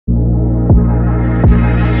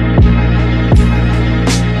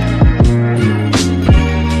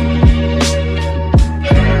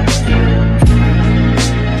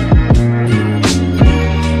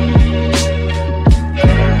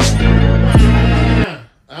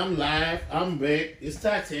I'm back. It's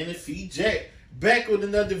TitanicFeetJack back with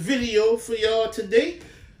another video for y'all today.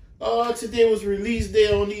 Today was release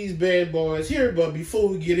day on these bad boys here, but before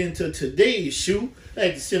we get into today's shoe, I'd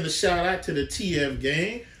like to send a shout out to the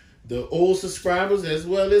tfgang, the old subscribers as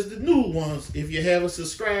well as the new ones. If you haven't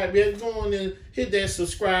subscribed yet, go on and hit that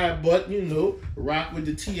subscribe button, you know, rock with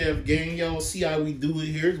the tfgang. Y'all see how we do it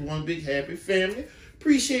here. It's one big happy family.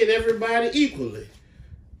 Appreciate everybody equally.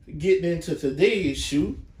 Getting into today's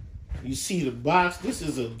shoe, you see the box. This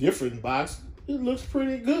is a different box. It looks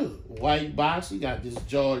pretty good. White box. You got this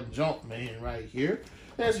Jordan Jumpman right here.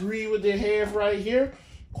 Let's read what they have right here.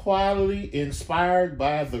 Quality inspired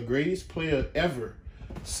by the greatest player ever.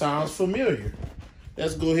 Sounds familiar.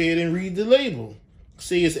 Let's go ahead and read the label.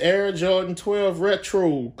 See, it's Air Jordan 12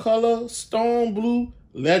 Retro. Color, stone blue,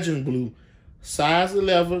 legend blue. Size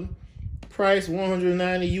 11. Price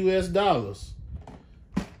 $190 US.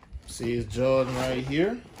 See, it's Jordan right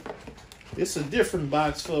here. It's a different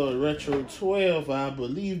box for a Retro 12. I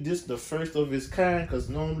believe this is the first of its kind, because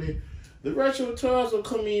normally the Retro 12s will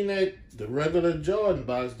come in at the regular Jordan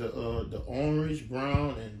box, the orange,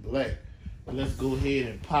 brown, and black. But let's go ahead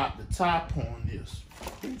and pop the top on this.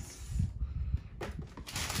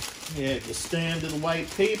 Yeah, the standard white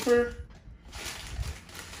paper.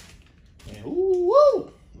 And ooh,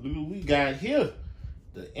 look what we got here.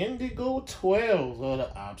 The Indigo 12s or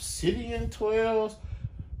the Obsidian 12s.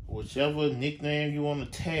 Whichever nickname you want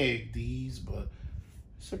to tag these, but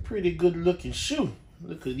it's a pretty good looking shoe.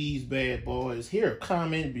 Look at these bad boys here.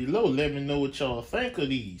 Comment below. Let me know what y'all think of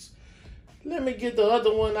these. Let me get the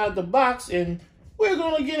other one out the box and we're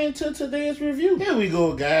going to get into today's review. Here we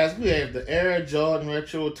go, guys. We have the Air Jordan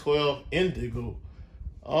Retro 12 Indigo.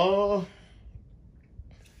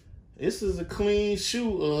 This is a clean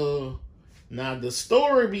shoe. Now, the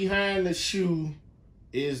story behind the shoe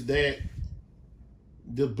is that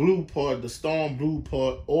the blue part, the stone blue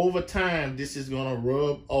part, over time, this is going to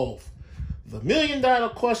rub off. The $1 million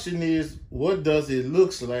question is, what does it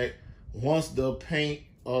look like once the paint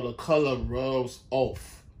or the color rubs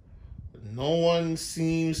off? No one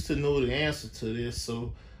seems to know the answer to this,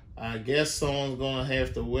 so I guess someone's going to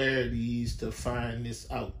have to wear these to find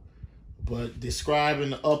this out. But describing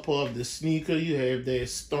the upper of the sneaker, you have that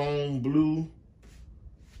stone blue.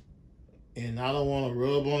 And I don't want to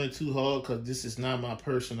rub on it too hard because this is not my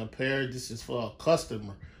personal pair. This is for a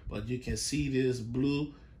customer. But you can see this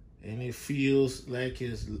blue and it feels like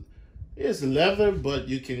it's leather, but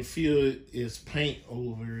you can feel it's paint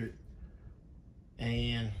over it.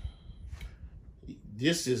 And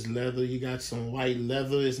this is leather. You got some white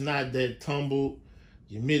leather. It's not that tumbled.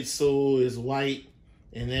 Your midsole is white.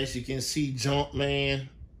 And as you can see, Jumpman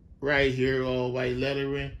right here, all white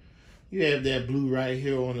lettering. You have that blue right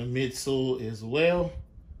here on the midsole as well.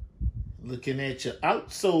 Looking at your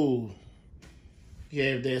outsole, you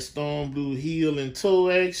have that stone blue heel and toe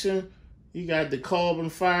action. You got the carbon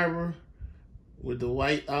fiber with the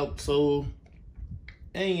white outsole.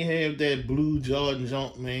 And you have that blue Jordan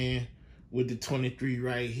Jumpman with the 23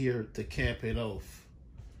 right here to cap it off.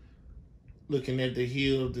 Looking at the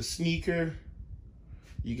heel of the sneaker,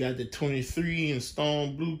 you got the 23 in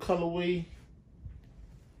stone blue colorway.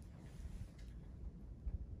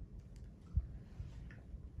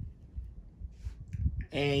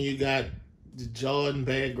 And you got the Jordan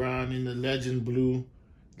background in the legend blue,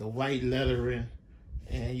 the white lettering,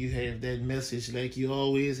 and you have that message like you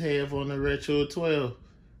always have on the Retro 12.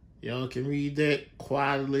 Y'all can read that.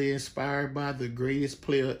 Quality inspired by the greatest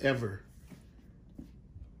player ever.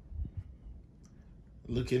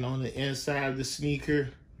 Looking on the inside of the sneaker,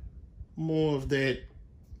 more of that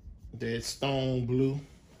stone blue.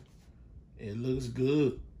 It looks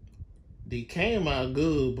good. They came out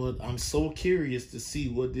good, but I'm so curious to see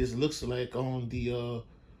what this looks like on the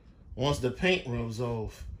once the paint rubs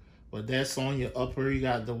off. But that's on your upper. You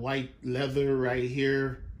got the white leather right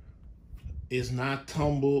here. It's not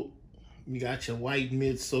tumbled. You got your white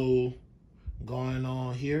midsole going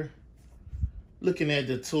on here. Looking at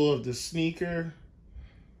the toe of the sneaker,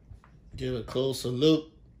 get a closer look.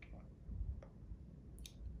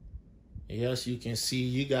 Yes, you can see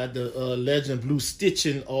you got the legend blue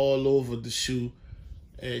stitching all over the shoe.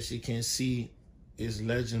 As you can see, it's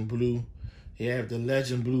legend blue. You have the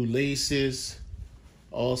legend blue laces.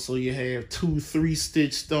 Also, you have 2-3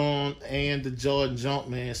 stitched on and the Jordan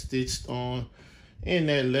Jumpman stitched on in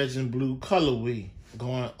that legend blue colorway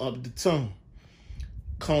going up the tongue.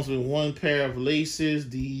 Comes with one pair of laces,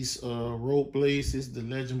 these rope laces, the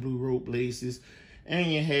legend blue rope laces, and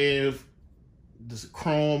you have the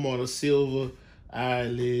chrome or the silver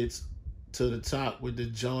eyelets to the top with the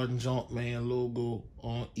Jordan Jumpman logo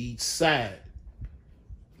on each side.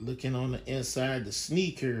 looking on the inside the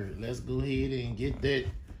sneaker. Let's go ahead and get that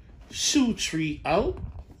shoe tree out.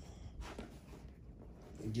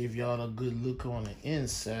 Give y'all a good look on the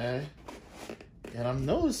inside. And I'm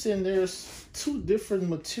noticing there's two different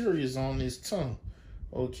materials on this tongue.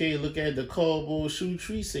 Okay, look at the cardboard shoe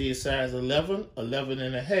tree. Say it's size 11, 11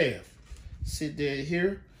 and a half. Sit there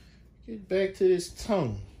here. Get back to this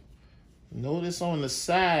tongue. Notice on the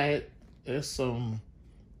side, there's some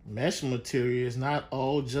mesh material. It's not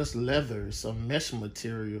all just leather. It's some mesh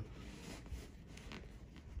material.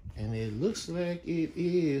 And it looks like it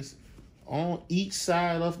is on each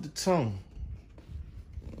side of the tongue.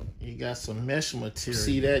 You got some mesh material.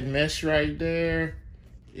 See that mesh right there?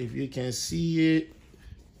 If you can see it.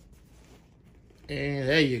 And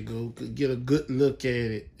there you go. Could get a good look at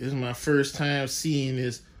it. This is my first time seeing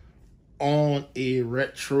this on a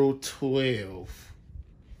Retro 12.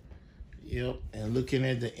 Yep. And looking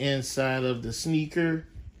at the inside of the sneaker,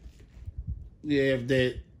 we have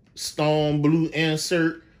that stone blue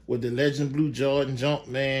insert with the legend blue Jordan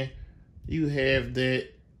Jumpman. You have that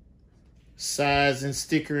sizing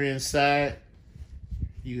sticker inside.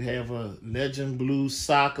 You have a legend blue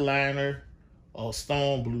sock liner, or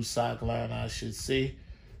stone blue sock liner, I should say.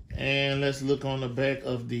 And let's look on the back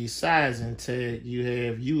of the sizing tag. You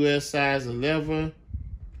have US size 11.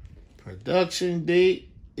 Production date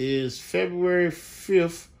is February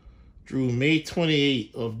 5th through May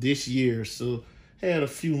 28th of this year. So had a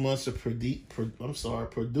few months of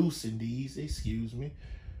producing these, excuse me.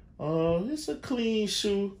 It's a clean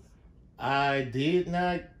shoe. I did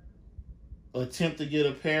not attempt to get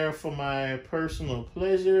a pair for my personal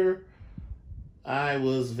pleasure. I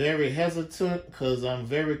was very hesitant because I'm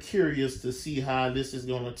very curious to see how this is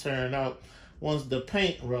going to turn out once the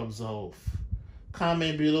paint rubs off.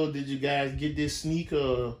 Comment below, did you guys get this sneaker?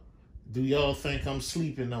 Or do y'all think I'm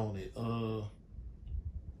sleeping on it? I'm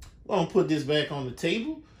going to put this back on the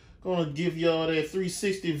table. Going to give y'all that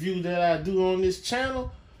 360 view that I do on this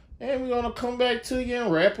channel. And we're going to come back to you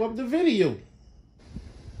and wrap up the video.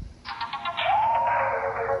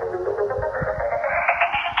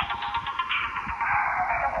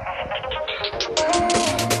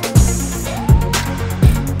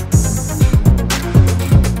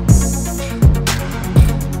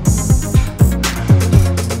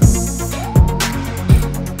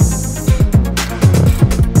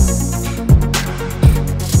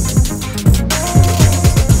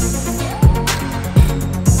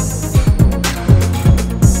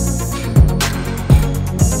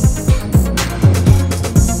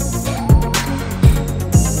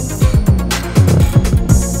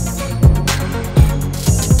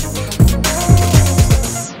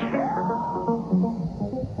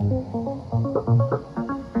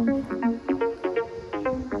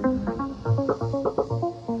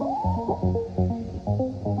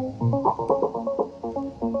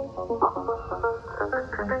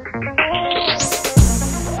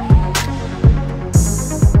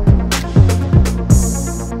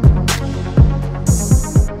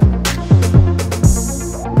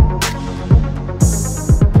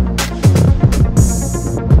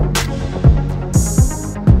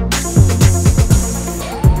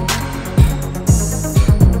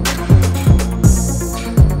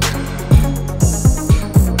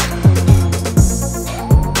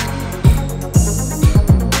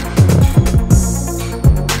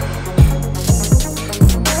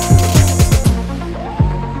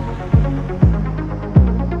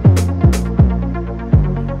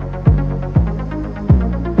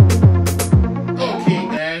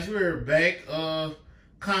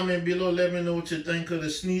 Comment below, let me know what you think of the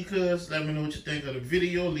sneakers. Let me know what you think of the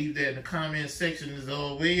video. Leave that in the comment section as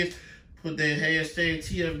always. Put that hashtag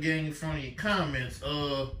TFgang in front of your comments.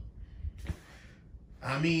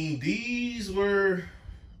 I mean, these were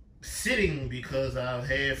sitting because I've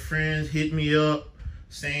had friends hit me up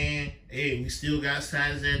saying, hey, we still got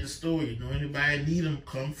sizes at the store. You know, anybody need them,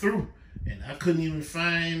 come through. And I couldn't even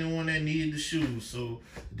find anyone that needed the shoes. So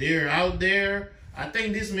they're out there. I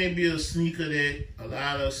think this may be a sneaker that a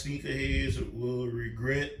lot of sneakerheads will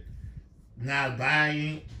regret not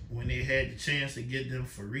buying when they had the chance to get them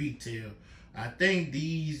for retail. I think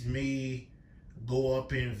these may go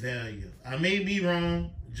up in value. I may be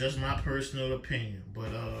wrong, just my personal opinion.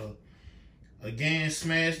 But again,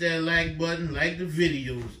 smash that like button, like the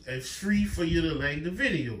videos. It's free for you to like the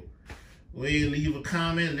video. Or leave a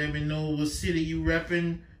comment, let me know what city you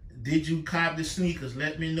repping. Did you cop the sneakers?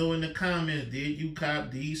 Let me know in the comments. Did you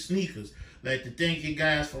cop these sneakers? Like to thank you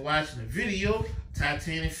guys for watching the video.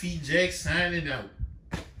 TitanicFeetJack signing out.